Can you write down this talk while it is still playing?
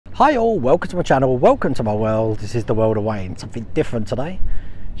Hi all, welcome to my channel, welcome to my world. This is the world of Wayne. Something different today.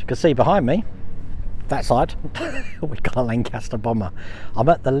 As you can see behind me, that side, we've got a Lancaster Bomber. I'm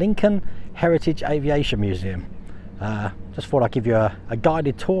at the Lincoln Heritage Aviation Museum. Just thought I'd give you a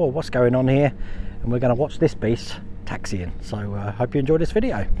guided tour of what's going on here, and we're going to watch this beast taxiing. So hope you enjoy this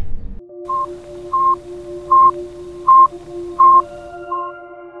video.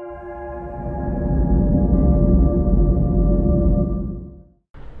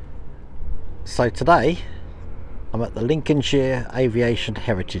 So today I'm at the Lincolnshire Aviation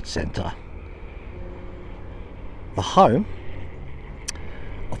Heritage Centre, the home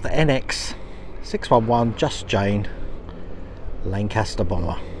of the NX611 Just Jane Lancaster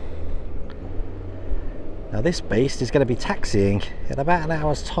Bomber. Now this beast is going to be taxiing in about an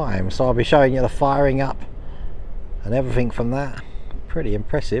hour's time, so I'll be showing you the firing up and everything from that. Pretty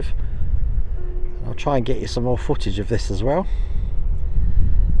impressive. And I'll try and get you some more footage of this as well.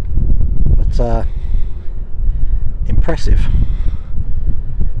 Impressive.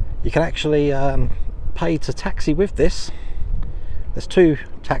 You can actually pay to taxi with this. There's two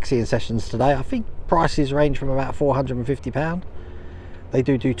taxiing sessions today. I think prices range from about £450. They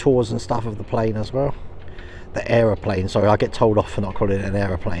do tours and stuff of the plane as well. The aeroplane, sorry, I get told off for not calling it an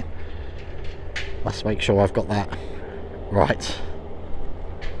aeroplane. Let's make sure I've got that right.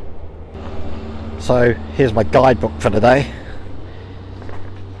 So here's my guidebook for the day.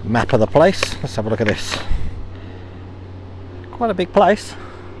 Map of the place. Let's have a look at this. Quite a big place,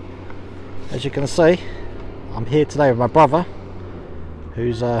 as you can see. I'm here today with my brother,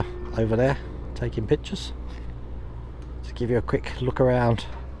 who's over there taking pictures. To give you a quick look around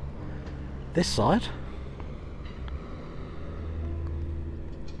this side.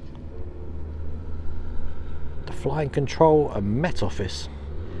 The Flying Control and Met Office.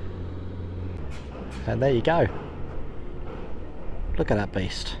 And there you go. Look at that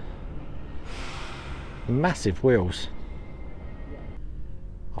beast. Massive wheels.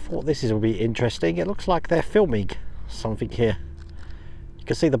 I thought this will be interesting. It looks like they're filming something here. You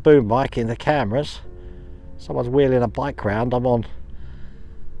can see the boom mic in the cameras. Someone's wheeling a bike round. I'm on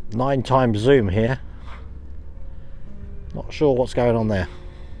 9x zoom here. Not sure what's going on there.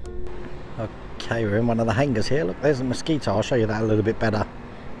 Okay, we're in one of the hangars here. Look, there's a mosquito. I'll show you that a little bit better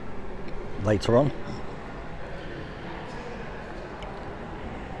later on.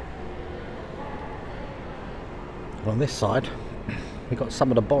 On this side we've got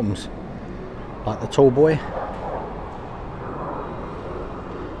some of the bombs, like the tall boy,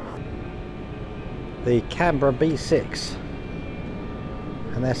 the Canberra B6,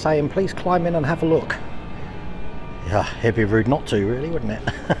 and they're saying please climb in and have a look. Yeah, it'd be rude not to, really, wouldn't it?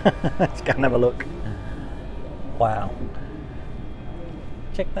 Let's go and have a look. Wow,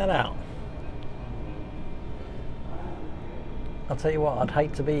 check that out. I'll tell you what, I'd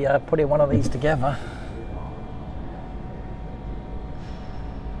hate to be putting one of these together.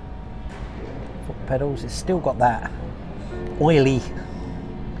 Pedals, it's still got that oily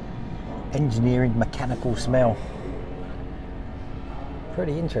engineering mechanical smell.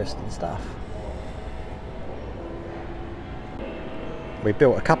 Pretty interesting stuff. We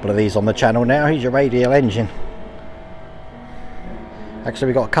built a couple of these on the channel now. Here's your radial engine. Actually,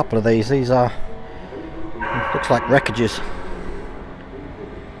 we got a couple of these. These are, looks like wreckages.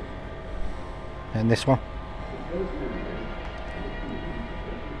 And this one.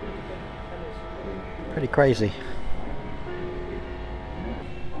 Pretty crazy.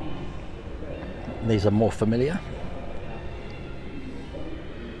 These are more familiar.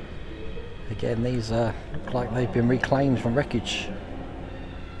 Again, these look like they've been reclaimed from wreckage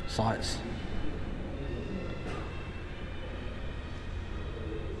sites.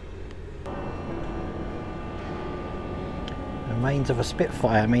 Remains of a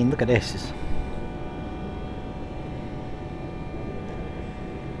Spitfire. I mean, look at this.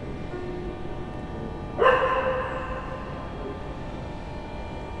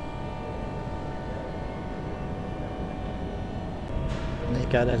 There you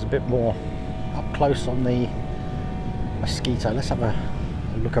go, there's a bit more up close on the mosquito. Let's have a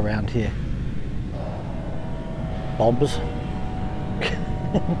look around here. Bombers.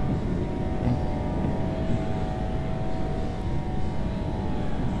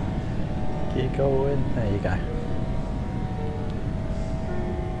 Keep going, there you go.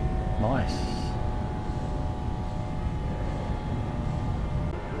 Nice.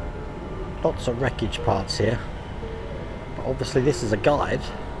 Lots of wreckage parts here. Obviously this is a guide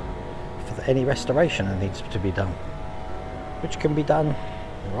for any restoration that needs to be done, which can be done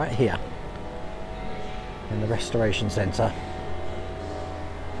right here in the restoration centre,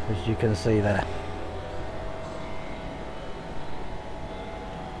 as you can see there.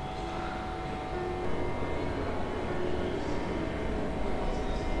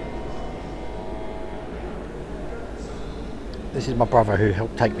 This is my brother who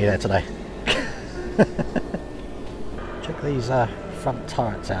helped take me there today. Check these front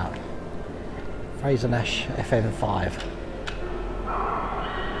turrets out. Fraser Nash FM5.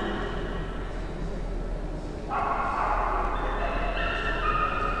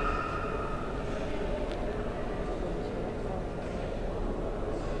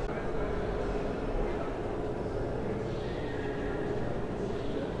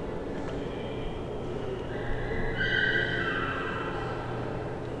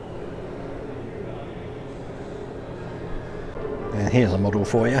 And here's a model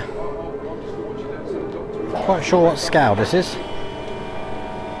for you. Not quite sure what scale this is,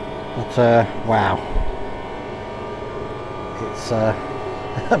 but wow, it's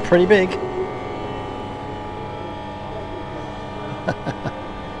pretty big. Look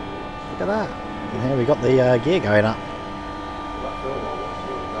at that. And here we got the gear going up.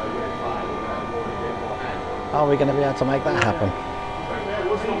 Are we going to be able to make that happen?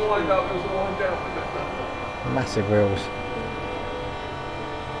 Massive wheels.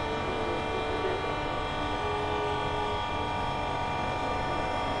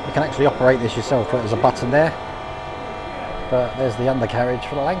 You can actually operate this yourself. There's a button there, but there's the undercarriage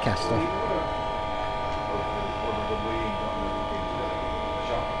for the Lancaster.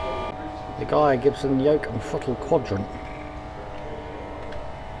 The Guy Gibson yoke and throttle quadrant,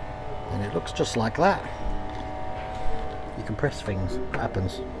 and it looks just like that. You can press things. What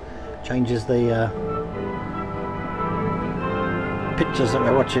happens? Changes the pictures that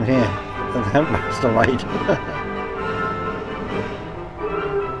we're watching here of the Lancaster raid.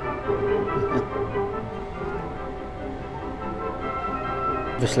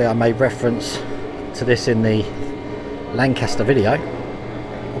 Obviously I made reference to this in the Lancaster video.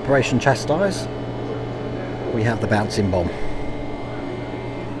 Operation Chastise, we have the bouncing bomb.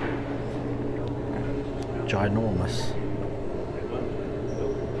 Ginormous.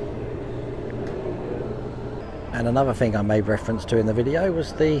 And another thing I made reference to in the video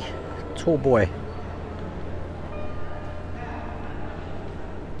was the tall boy.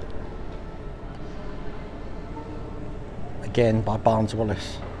 Again by Barnes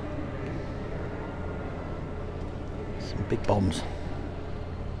Wallis. Some big bombs.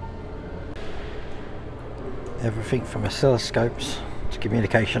 Everything from oscilloscopes to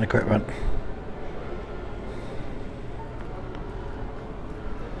communication equipment.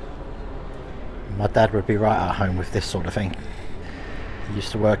 My dad would be right at home with this sort of thing. He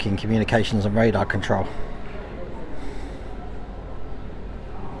used to work in communications and radar control.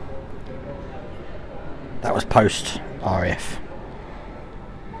 That was post RAF.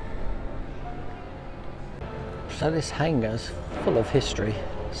 So this hangar's full of history.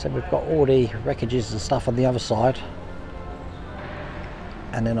 So we've got all the wreckages and stuff on the other side,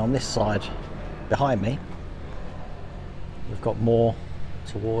 and then on this side behind me we've got more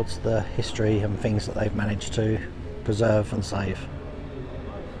towards the history and things that they've managed to preserve and save.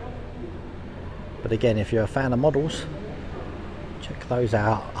 But again, if you're a fan of models, check those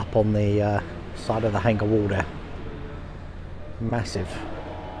out up on the side of the hangar wall there. Massive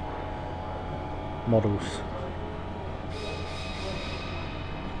models.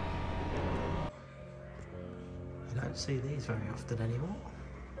 You don't see these very often anymore.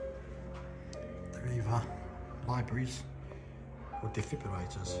 They're either libraries or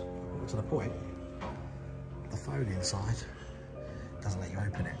defibrillators. To the point, the phone inside doesn't let you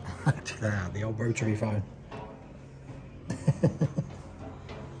open it. Check that out, the old rotary phone.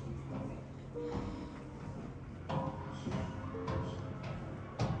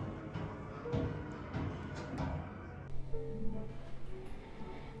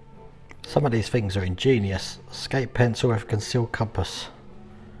 Some of these things are ingenious. Escape pencil with concealed compass.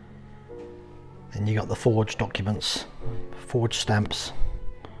 And you got the forged documents, forged stamps.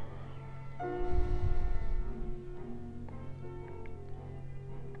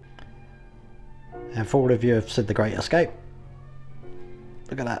 And for all of you who have seen The Great Escape,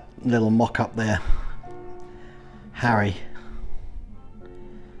 look at that little mock-up there. Harry.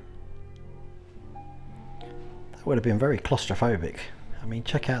 That would have been very claustrophobic. I mean,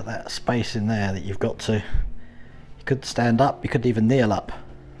 check out that space in there that you've got to. You could stand up, you could even kneel up.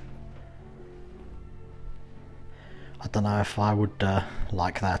 I don't know if I would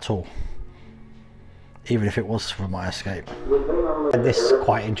like that at all, even if it was for my escape. And this is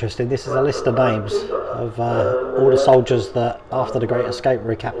quite interesting. This is a list of names of all the soldiers that after the Great Escape were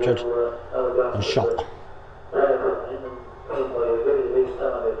recaptured and shot.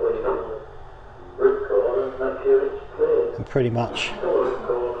 And pretty much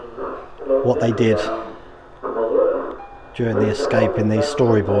what they did during the escape in these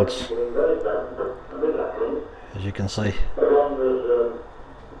storyboards, as you can see.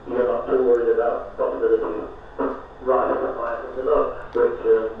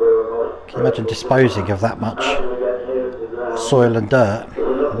 Can you imagine disposing of that much soil and dirt?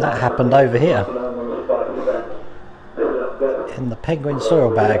 And that happened over here in the penguin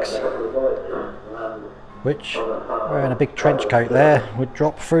soil bags, which, wearing a big trench coat there, would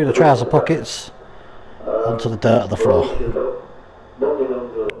drop through the trouser pockets onto the dirt of the floor.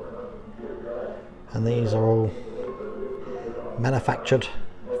 And these are all manufactured,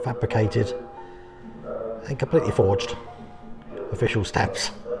 fabricated and completely forged official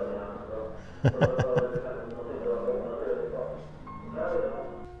stamps.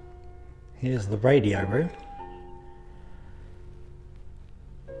 Here's the radio room.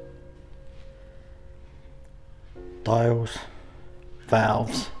 Dials,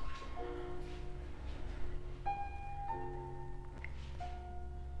 valves. I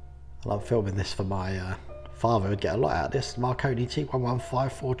love filming this for my father, who'd get a lot out of this. Marconi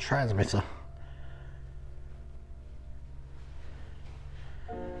T1154 transmitter.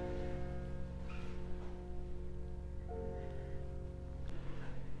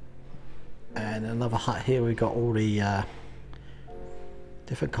 And another hut here, we've got all the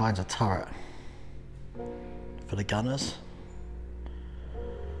different kinds of turret for the gunners.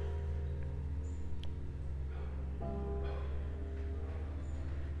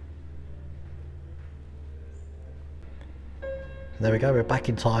 And there we go, we're back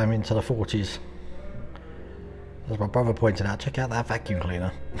in time into the 40s. As my brother pointed out, check out that vacuum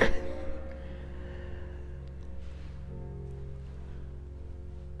cleaner.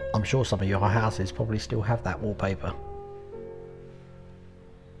 I'm sure some of your houses probably still have that wallpaper.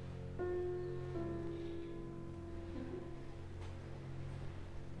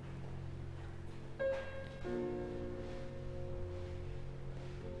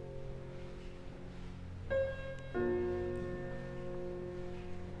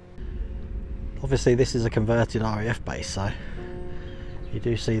 Obviously this is a converted RAF base, so you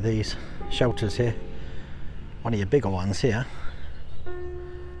do see these shelters here. One of your bigger ones here.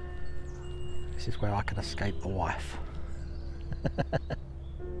 This is where I can escape the wife.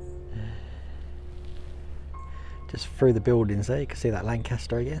 Just through the buildings there, you can see that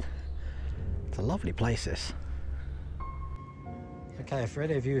Lancaster again. It's a lovely place, this. Okay, for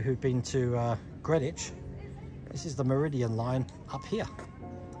any of you who've been to Greenwich, this is the Meridian line up here.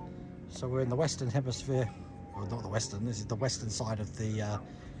 So we're in the Western Hemisphere, well not the Western, this is the western side of the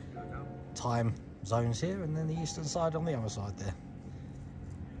time zones here, and then the eastern side on the other side there.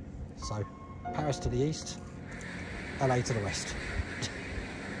 So Paris to the east, LA to the west.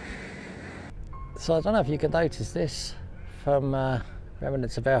 So I don't know if you can notice this from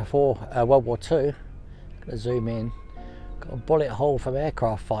remnants of World War II. I'm going to zoom in. Got a bullet hole from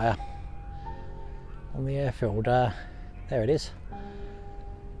aircraft fire on the airfield. There it is.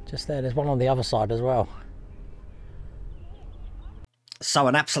 Just there, there's one on the other side as well. So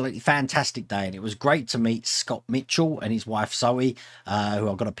an absolutely fantastic day, and it was great to meet Scott Mitchell and his wife Zoe, who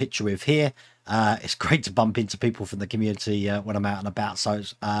I've got a picture with here. It's great to bump into people from the community when I'm out and about, so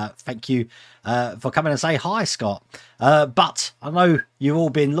thank you for coming and say hi, Scott. But I know you've all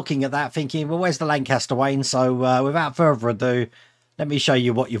been looking at that thinking, well, where's the Lancaster, Wayne? So without further ado, let me show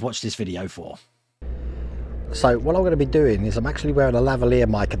you what you've watched this video for. So what I'm going to be doing is I'm actually wearing a lavalier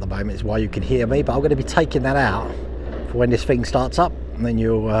mic at the moment, is why you can hear me, but I'm going to be taking that out for when this thing starts up, and then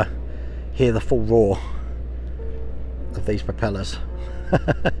you'll hear the full roar of these propellers. Oh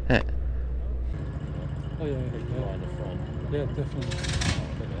yeah, yeah, definitely.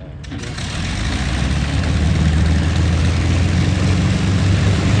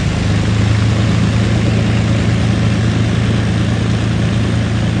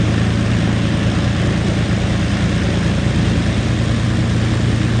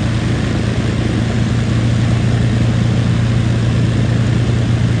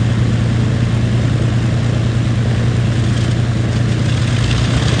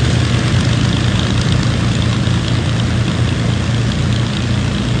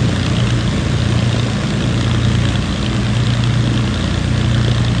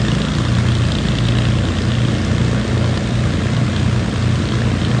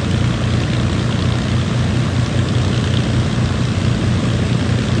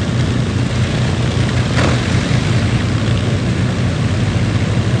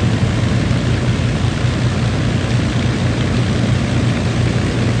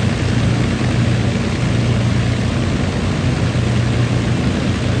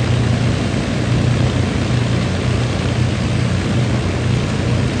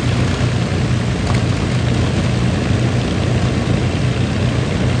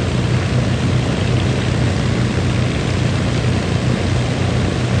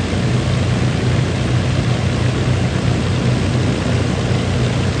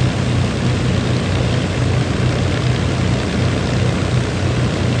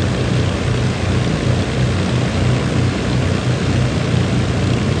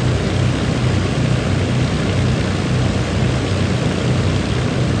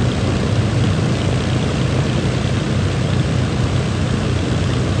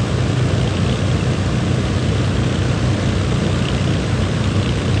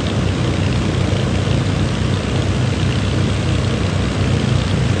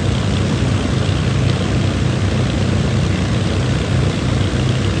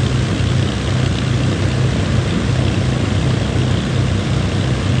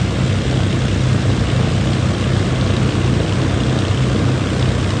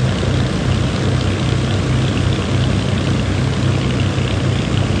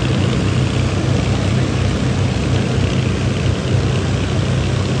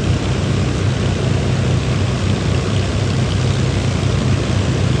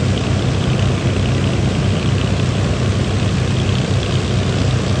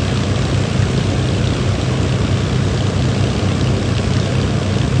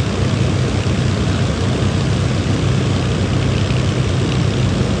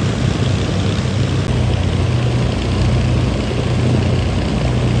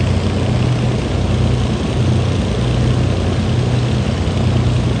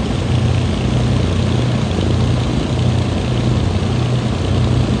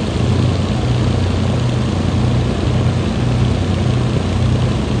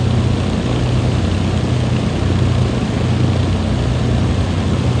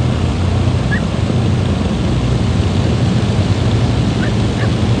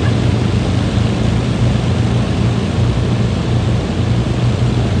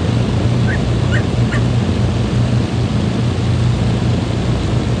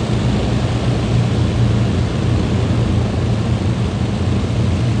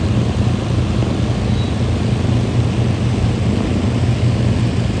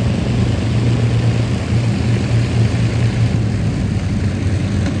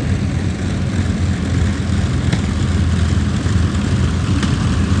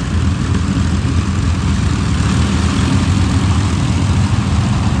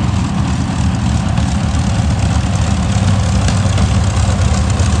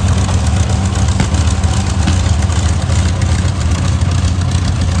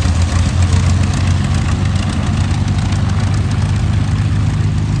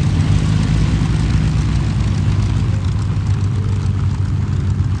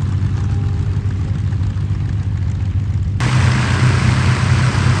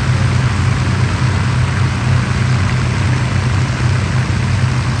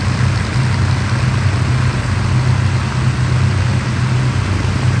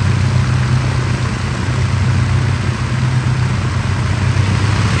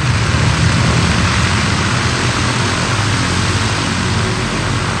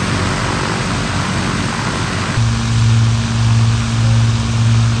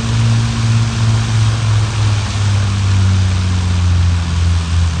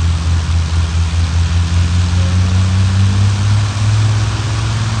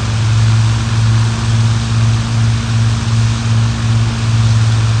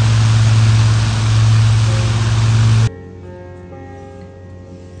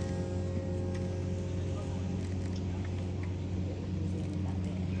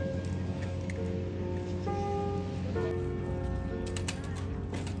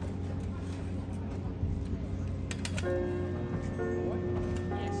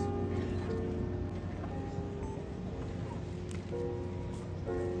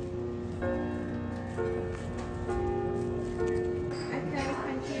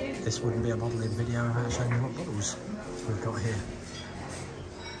 this wouldn't be a modelling video without showing you what models we've got here.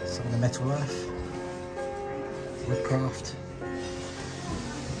 Some of the metal earth, woodcraft,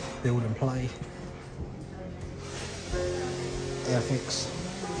 build and play, airfix.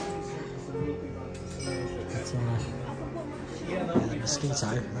 But, yeah, the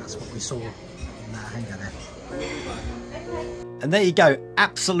Mosquito, that's what we saw in that hangar there. And there you go,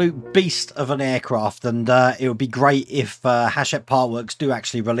 absolute beast of an aircraft, and it would be great if Hachette Partworks do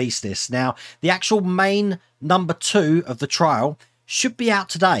actually release this. Now, the actual main number 2 of the trial should be out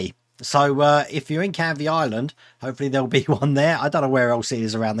today. So if you're in Canvey Island, hopefully there'll be one there. I don't know where else it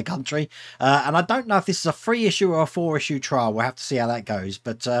is around the country. And I don't know if this is a 3-issue or a 4-issue trial. We'll have to see how that goes.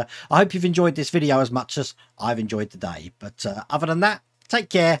 But I hope you've enjoyed this video as much as I've enjoyed the day. But other than that,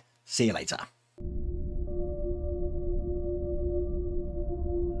 take care. See you later.